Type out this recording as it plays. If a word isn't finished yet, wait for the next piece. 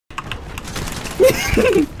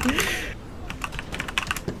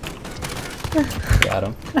Got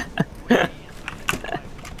him.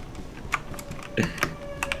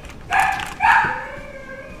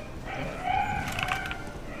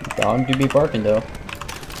 Dog do be barking though.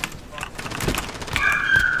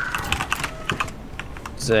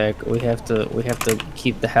 Zach, we have to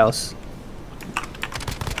keep the house.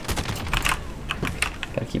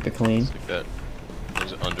 Gotta keep it clean. It's like that.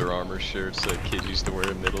 Those Under Armour shirts that kids used to wear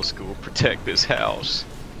in middle school. Protect this house.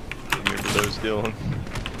 Remember those, Dylan?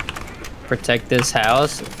 Protect this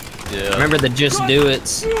house. Yeah. Remember the Just Do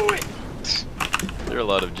It's. There are a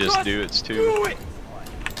lot of Just Do It's too.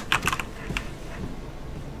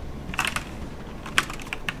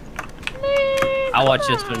 I'll watch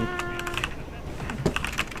this one.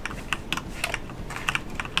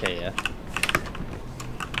 Okay, yeah.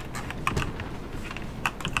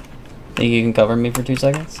 Think you can cover me for 2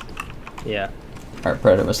 seconds? Yeah. Alright,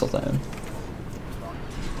 Predator missile time.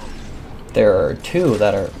 There are 2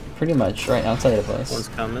 that are pretty much right outside of us. One's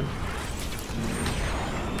coming.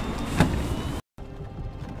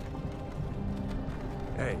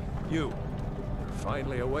 Hey, you. You're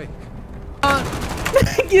finally awake.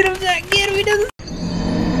 Get him, Zach! Get him! He doesn't.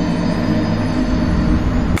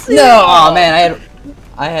 No! Oh man,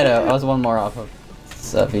 I was one more off of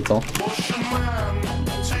Beetle.